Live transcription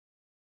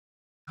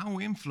How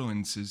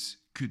influencers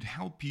could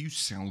help you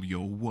sell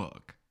your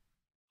work.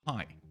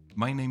 Hi,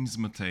 my name is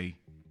Matej,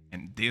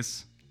 and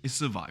this is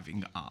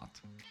Surviving Art.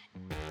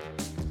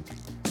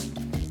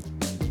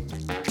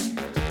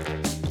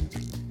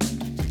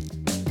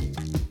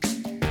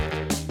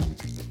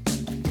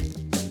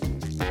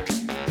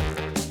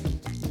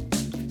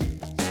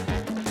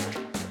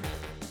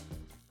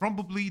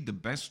 Probably the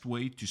best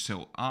way to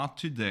sell art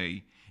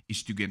today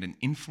is to get an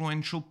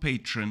influential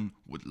patron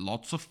with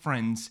lots of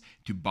friends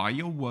to buy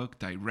your work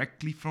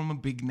directly from a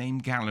big name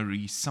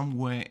gallery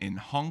somewhere in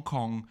Hong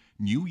Kong,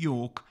 New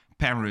York,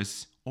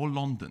 Paris, or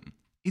London.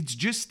 It's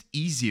just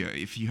easier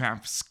if you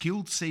have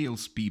skilled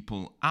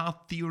salespeople,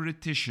 art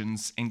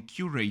theoreticians, and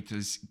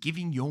curators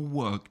giving your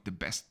work the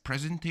best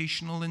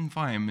presentational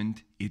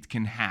environment it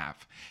can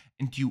have,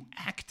 and you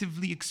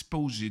actively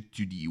expose it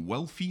to the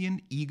wealthy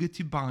and eager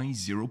to buy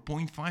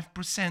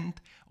 0.5%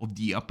 of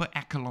the upper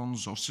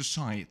echelons of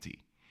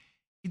society.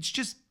 It's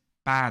just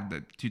bad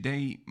that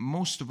today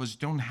most of us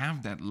don't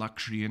have that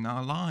luxury in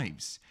our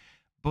lives.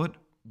 But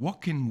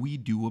what can we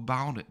do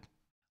about it?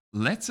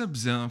 Let's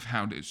observe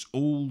how this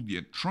old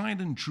yet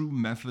tried and true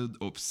method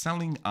of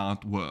selling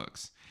art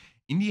works.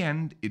 In the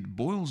end, it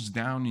boils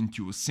down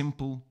into a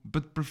simple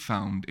but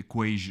profound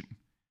equation.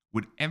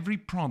 With every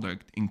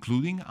product,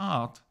 including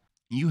art,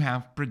 you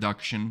have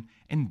production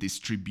and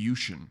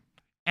distribution.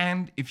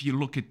 And if you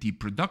look at the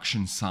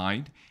production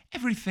side,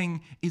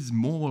 everything is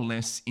more or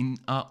less in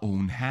our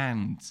own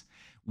hands.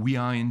 We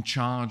are in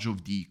charge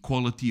of the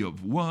quality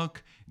of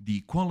work,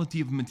 the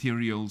quality of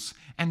materials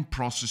and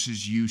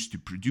processes used to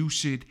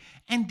produce it,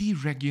 and the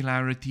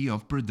regularity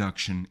of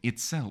production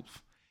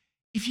itself.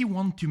 If you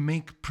want to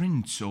make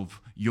prints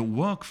of your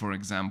work, for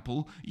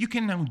example, you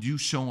can now do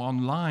so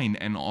online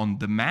and on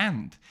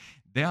demand.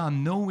 There are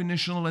no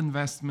initial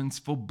investments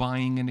for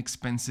buying an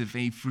expensive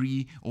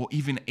A3 or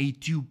even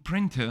A2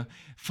 printer,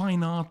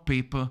 fine art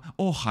paper,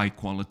 or high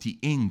quality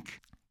ink.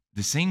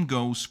 The same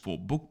goes for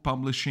book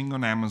publishing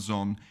on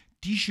Amazon,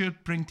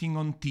 t-shirt printing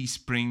on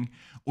Teespring,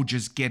 or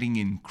just getting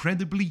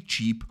incredibly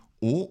cheap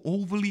or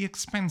overly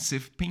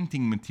expensive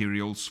painting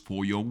materials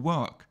for your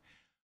work.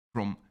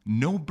 From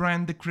no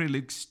brand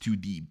acrylics to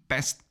the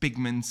best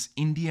pigments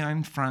India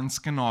and France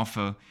can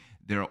offer,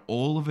 they're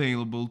all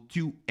available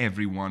to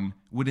everyone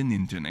with an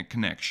internet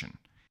connection.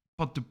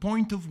 But the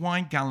point of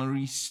why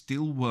galleries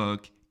still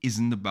work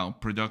isn't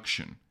about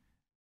production,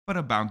 but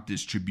about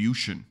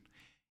distribution.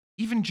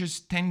 Even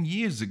just 10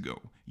 years ago,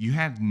 you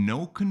had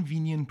no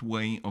convenient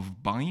way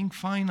of buying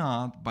fine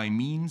art by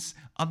means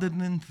other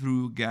than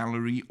through a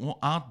gallery or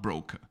art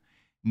broker.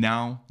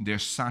 Now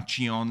there's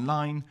Saatchi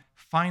Online,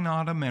 Fine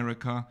Art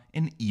America,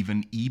 and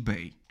even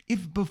eBay.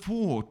 If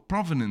before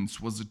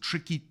provenance was a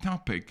tricky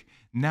topic,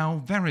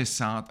 now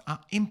Verisart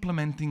are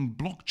implementing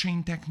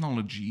blockchain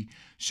technology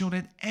so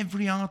that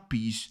every art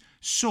piece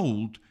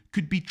sold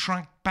could be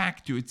tracked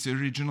back to its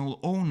original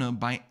owner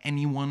by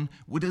anyone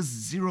with a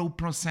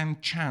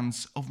 0%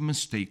 chance of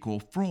mistake or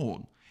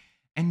fraud.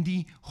 And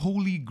the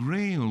holy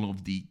grail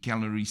of the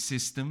gallery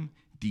system,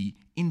 the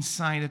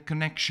insider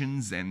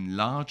connections and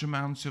large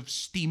amounts of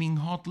steaming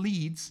hot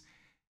leads,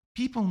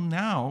 people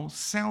now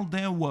sell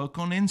their work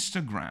on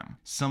Instagram,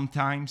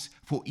 sometimes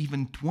for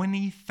even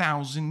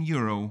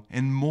 €20,000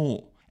 and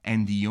more.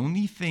 And the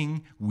only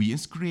thing we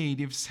as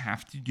creatives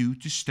have to do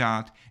to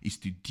start is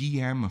to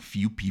DM a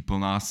few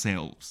people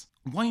ourselves.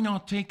 Why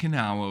not take an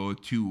hour or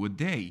two a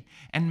day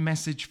and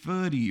message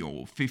 30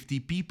 or 50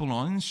 people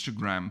on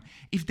Instagram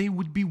if they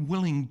would be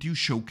willing to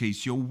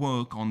showcase your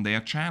work on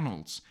their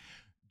channels?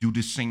 Do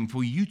the same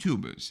for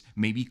YouTubers,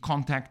 maybe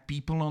contact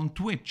people on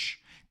Twitch.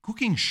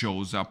 Cooking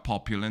shows are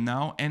popular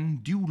now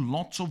and do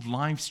lots of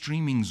live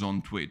streamings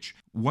on Twitch.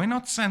 Why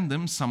not send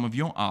them some of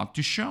your art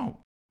to show?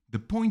 The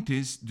point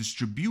is,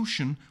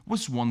 distribution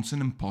was once an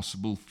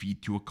impossible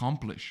feat to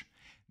accomplish.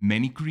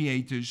 Many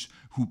creators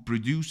who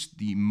produced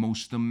the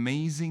most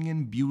amazing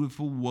and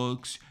beautiful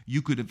works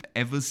you could have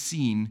ever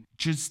seen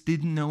just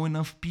didn't know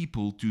enough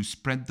people to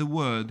spread the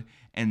word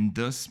and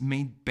thus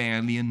made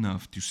barely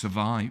enough to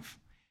survive.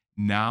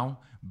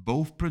 Now,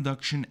 both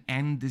production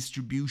and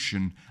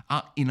distribution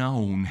are in our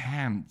own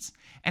hands.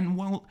 And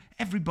while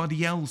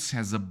everybody else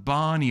has a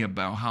Barney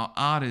about how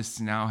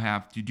artists now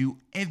have to do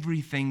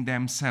everything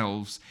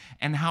themselves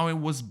and how it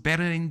was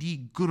better in the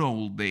good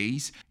old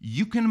days,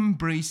 you can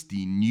embrace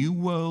the new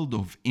world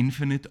of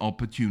infinite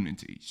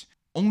opportunities.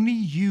 Only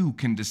you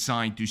can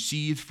decide to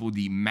see it for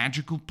the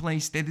magical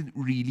place that it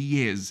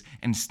really is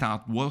and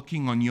start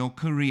working on your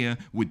career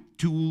with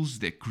tools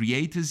that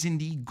creators in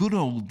the good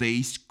old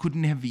days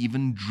couldn't have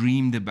even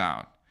dreamed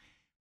about.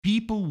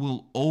 People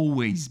will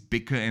always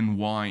bicker and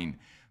whine,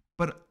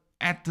 but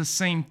at the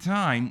same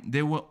time,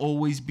 there will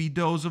always be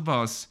those of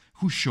us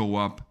who show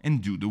up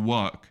and do the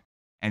work.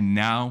 And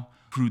now,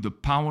 through the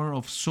power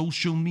of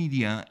social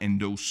media and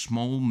those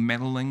small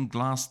metal and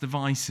glass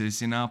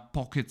devices in our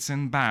pockets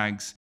and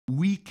bags,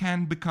 we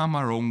can become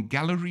our own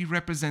gallery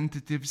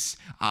representatives,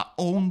 our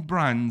own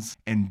brands,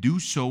 and do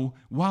so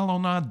while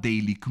on our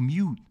daily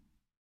commute.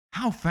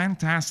 How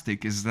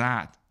fantastic is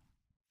that?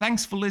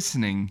 Thanks for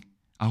listening.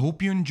 I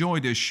hope you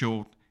enjoyed this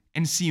short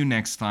and see you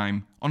next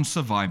time on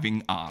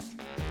Surviving Art.